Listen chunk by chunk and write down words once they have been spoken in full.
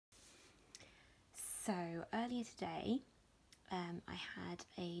So earlier today I had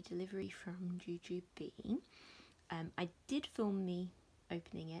a delivery from Jujube. I did film me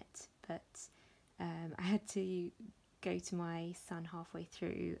opening it, but I had to go to my son halfway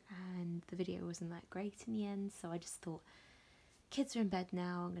through and the video wasn't that great in the end, so I just thought, kids are in bed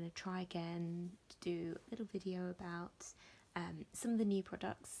now, I'm going to try again to do a little video about some of the new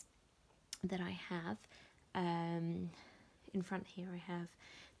products that I have. In front here I have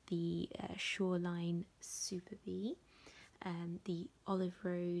the Shoreline Super Bee, the Olive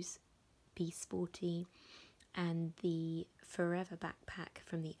Rose Bee Sporty, and the Forever backpack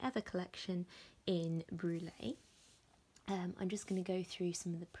from the Ever collection in Brulee. I'm just going to go through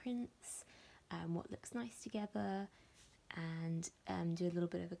some of the prints, what looks nice together, and do a little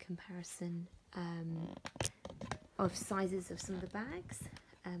bit of a comparison of sizes of some of the bags.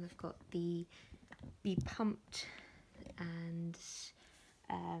 I've got the Bee Pumped and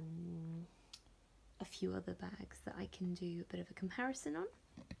a few other bags that I can do a bit of a comparison on.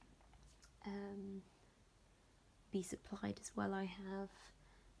 Bee Supplied as well I have,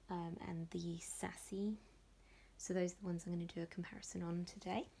 and the Sassy. So those are the ones I'm going to do a comparison on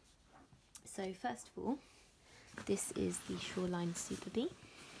today. So first of all, this is the Shoreline Super Bee.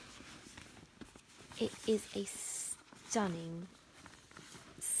 It is a stunning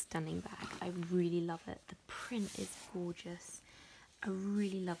bag. I really love it. The print is gorgeous. A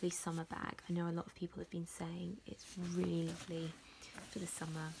really lovely summer bag. I know a lot of people have been saying it's really lovely for the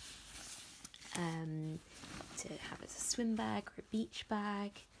summer. To have as a swim bag or a beach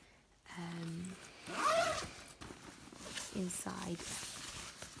bag. Inside,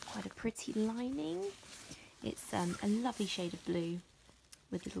 quite a pretty lining. It's a lovely shade of blue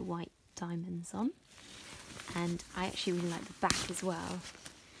with little white diamonds on, and I actually really like the back as well,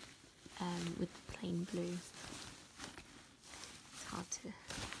 with plain blue. It's hard to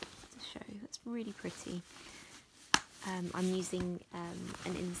show. That's really pretty. I'm using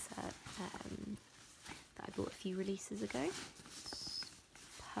an insert that I bought a few releases ago.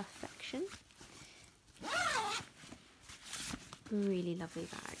 Perfection. Really lovely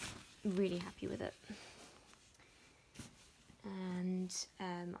bag. Really happy with it. And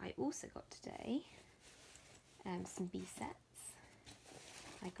I also got today some bee sets.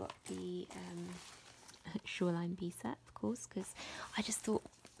 I got the Shoreline bee set, of course, because I just thought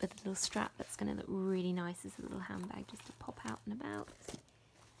with a little strap that's going to look really nice as a little handbag just to pop out and about.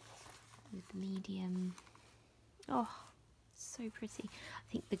 With the medium. Oh, so pretty.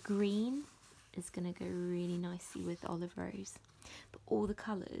 I think the green is going to go really nicely with Olive Rose. But all the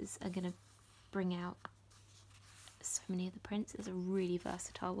colours are going to bring out so many of the prints. It's a really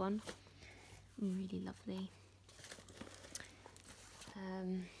versatile one. Really lovely.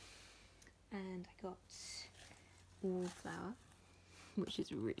 And I got Wallflower, which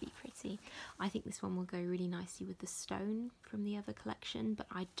is really pretty. I think this one will go really nicely with the stone from the other collection, but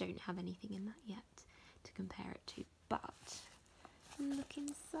I don't have anything in that yet to compare it to. But look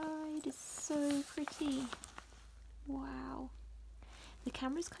inside, it's so pretty. Wow. The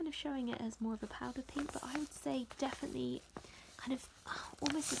camera's kind of showing it as more of a powder pink, but I would say definitely kind of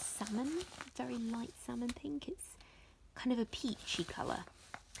almost a salmon, very light salmon pink. It's kind of a peachy colour.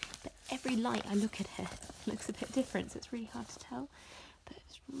 But every light I look at it looks a bit different, so it's really hard to tell. But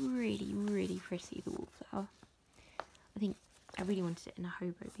it's really, really pretty, the Wallflower. I think I really wanted it in a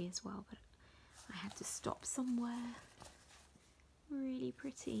hobo bee as well, but I had to stop somewhere. Really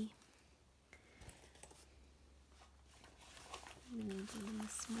pretty. The medium and the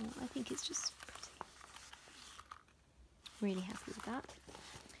small. I think it's just pretty. Really happy with that.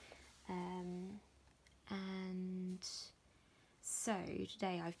 And so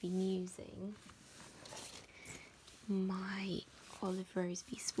today I've been using my Olive Rose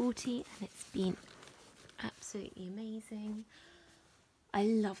Bee Sporty, and it's been absolutely amazing. I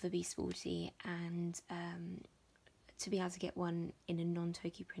love the Bee Sporty, and to be able to get one in a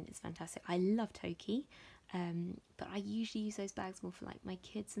non-Toki print is fantastic. I love Toki, but I usually use those bags more for like my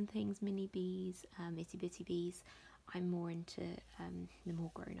kids and things, mini bees, itty bitty bees. I'm more into the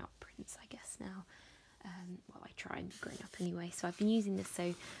more grown-up prints, I guess, now. Well, I try and be grown up anyway, so I've been using this.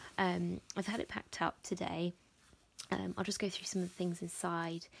 So I've had it packed up today. I'll just go through some of the things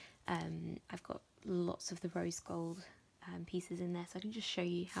inside. I've got lots of the rose gold pieces in there, so I can just show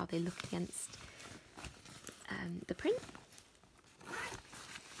you how they look against the print.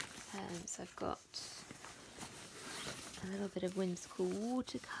 So I've got a little bit of whimsical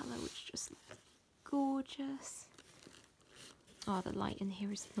watercolour, which just looks gorgeous. Oh, the light in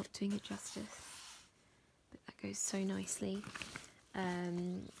here is not doing it justice, but that goes so nicely.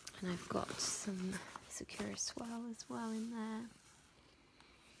 And I've got some Sakura Swell as well in there.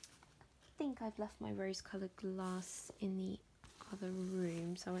 think I've left my rose-coloured glass in the other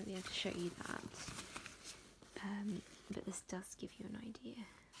room, so I won't be able to show you that. But this does give you an idea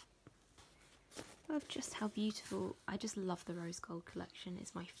of just how beautiful. I just love the rose gold collection.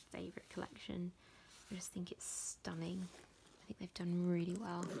 It's my favourite collection. I just think it's stunning. I think they've done really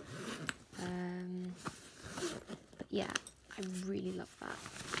well. But yeah, I really love that.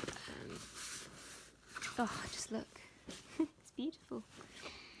 Oh, just look. It's beautiful.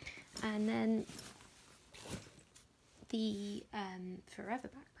 And then the Forever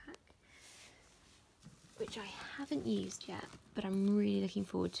backpack, which I haven't used yet, but I'm really looking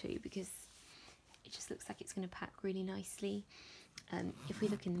forward to because it just looks like it's going to pack really nicely. If we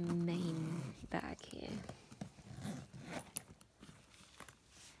look in the main bag here,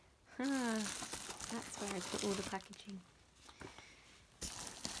 that's where I put all the packaging.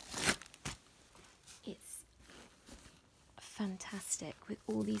 It's fantastic with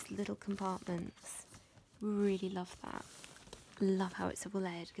all these little compartments. Really love that. Love how it's double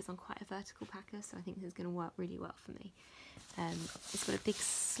layered because I'm quite a vertical packer, so I think this is going to work really well for me. It's got a big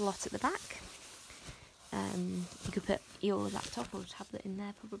slot at the back. You could put your laptop or tablet in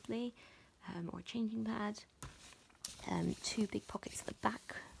there probably, or a changing pad. 2 big pockets at the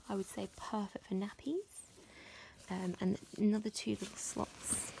back, I would say perfect for nappies. And another 2 little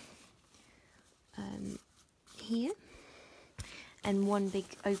slots here. And 1 big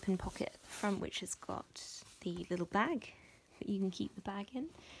open pocket at the front, which has got the little bag that you can keep the bag in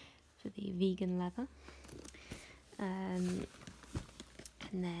for the vegan leather. And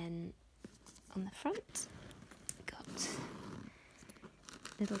then on the front, got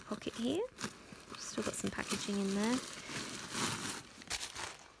a little pocket here. Still got some packaging in there.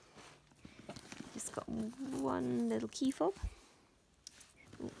 Just got 1 little key fob.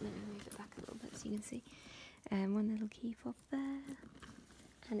 Oh, let me move it back a little bit so you can see. 1 little key fob there.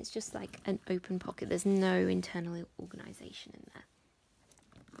 And it's just like an open pocket. There's no internal organisation in there.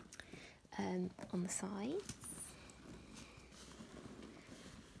 On the sides,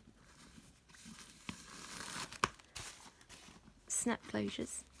 snap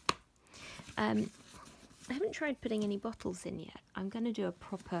closures. I haven't tried putting any bottles in yet. I'm going to do a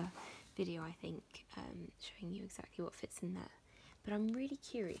proper video, I think, showing you exactly what fits in there. But I'm really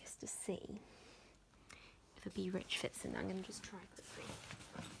curious to see if a Be Rich fits in there. I'm going to just try quickly.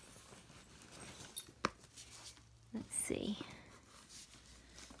 Let's see.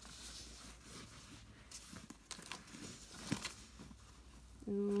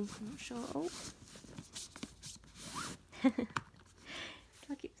 Ooh, I'm not sure. Oh. It's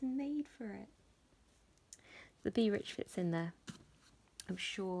like it's made for it. The Be Rich fits in there. I'm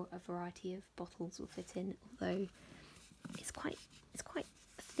sure a variety of bottles will fit in, although it's quite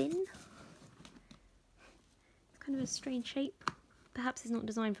thin. It's kind of a strange shape. Perhaps it's not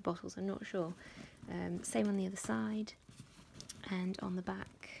designed for bottles, I'm not sure. Same on the other side, and on the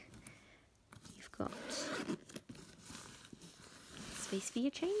back you've got space for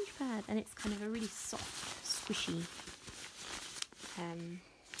your change pad, and it's kind of a really soft, squishy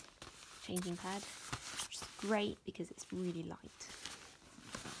changing pad, which is great because it's really light.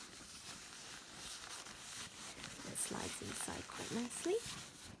 It slides inside quite nicely.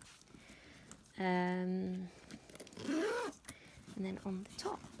 And then on the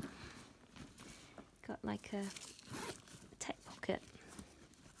top, got like a tech pocket.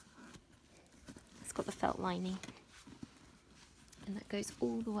 It's got the felt lining, and that goes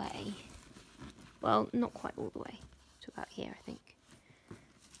all the way, well, not quite all the way, to about here, I think.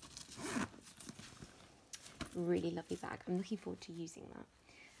 Really lovely bag. I'm looking forward to using that.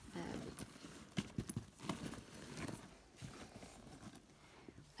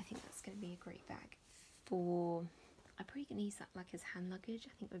 I think that's going to be a great bag for, I'm probably going to use that like as hand luggage.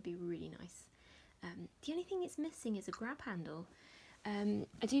 I think it would be really nice. The only thing it's missing is a grab handle.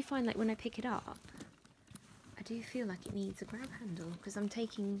 I do find like when I pick it up, I do feel like it needs a grab handle because I'm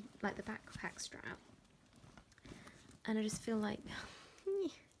taking like the backpack strap, and I just feel like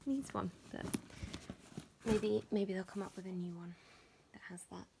it needs one, but maybe they'll come up with a new one that has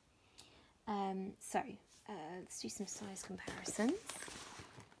that. Let's do some size comparisons.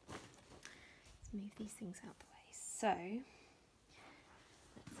 Let's move these things out the way. So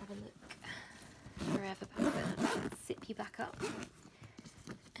let's have a look. Forever packer. Zip you back up,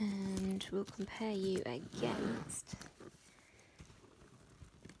 and we'll compare you against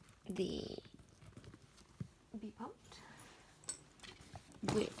the Be Pumped,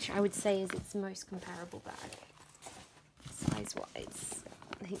 which I would say is its most comparable bag size wise.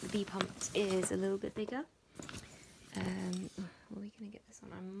 I think the Be Pumped is a little bit bigger. Are we going to get this on?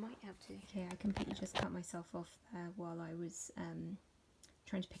 I might have to. Okay, I completely just cut myself off there while I was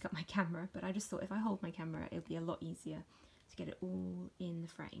trying to pick up my camera, but I just thought if I hold my camera it'll be a lot easier to get it all in the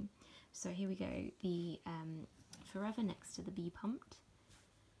frame. So here we go, the Forever next to the Bee Pumped.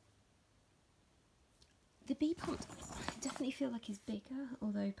 The Bee Pumped I definitely feel like is bigger,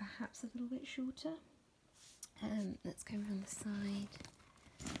 although perhaps a little bit shorter. Let's go around the side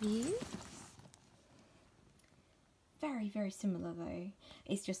view. Very, very similar though.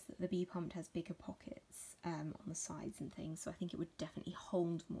 It's just that the Bee Pumped has bigger pockets on the sides and things, so I think it would definitely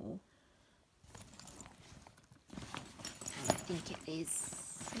hold more. And I think it is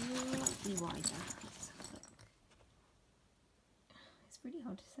slightly wider. Let's have a look. It's really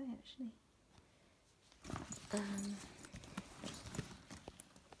hard to say actually.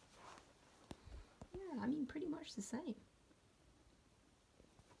 Yeah, I mean pretty much the same.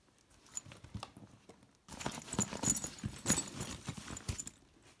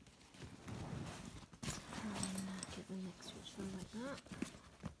 Get the next one like that.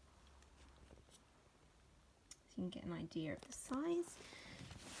 So you can get an idea of the size.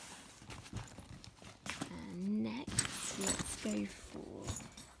 And next, let's go for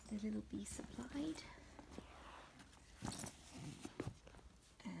the little Bee Supplied.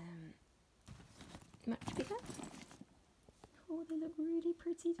 Much bigger. Oh, they look really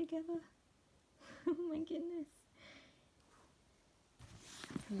pretty together. Oh my goodness.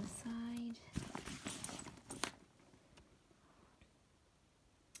 From the side.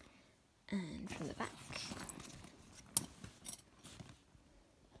 And from the back.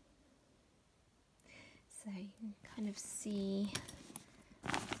 So you can kind of see,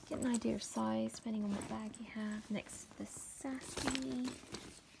 get an idea of size depending on what bag you have. Next to the sassy.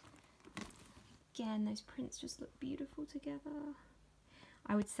 Again, those prints just look beautiful together.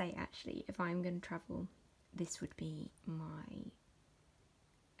 I would say actually, if I'm going to travel, this would be my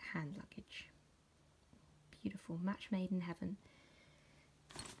hand luggage. Beautiful, match made in heaven.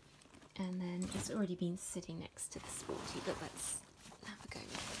 And then it's already been sitting next to the Sporty, but let's have a go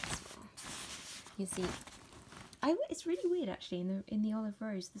with it as well. You can see, it's really weird actually, in the Olive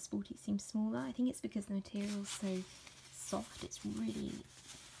Rose the Sporty seems smaller. I think it's because the material's so soft. It's really,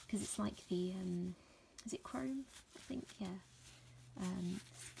 because it's like the, is it chrome? I think, yeah.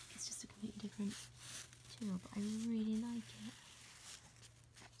 It's just a completely different material, but I really like it.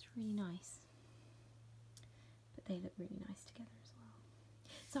 It's really nice. But they look really nice together as well.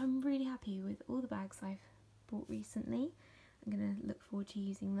 So I'm really happy with all the bags I've bought recently. I'm going to look forward to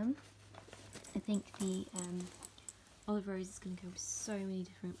using them. I think the Olive Rose is going to go with so many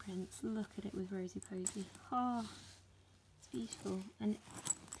different prints. Look at it with Rosy Posy. Oh, it's beautiful. And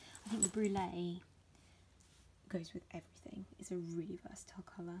I think the Brulee goes with everything. It's a really versatile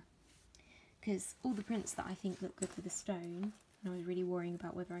colour. Because all the prints that I think look good with the stone, and I was really worrying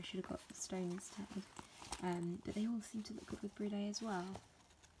about whether I should have got the stone instead, but they all seem to look good with Brulee as well.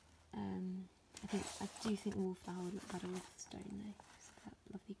 I do think the Wallflower would look better with the stone though, because of that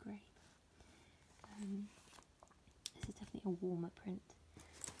lovely grey. This is definitely a warmer print.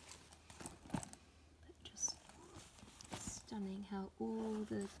 But just stunning how all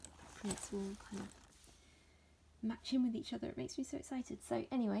the prints will kind of match in with each other. It makes me so excited. So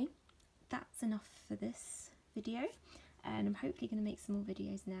anyway, that's enough for this video, and I'm hopefully going to make some more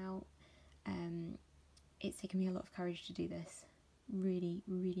videos now. It's taken me a lot of courage to do this. Really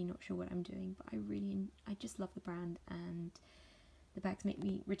not sure what I'm doing, but I just love the brand, and the bags make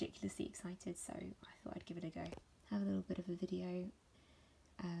me ridiculously excited, so I thought I'd give it a go. Have a little bit of a video,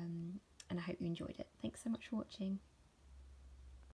 and I hope you enjoyed it. Thanks so much for watching.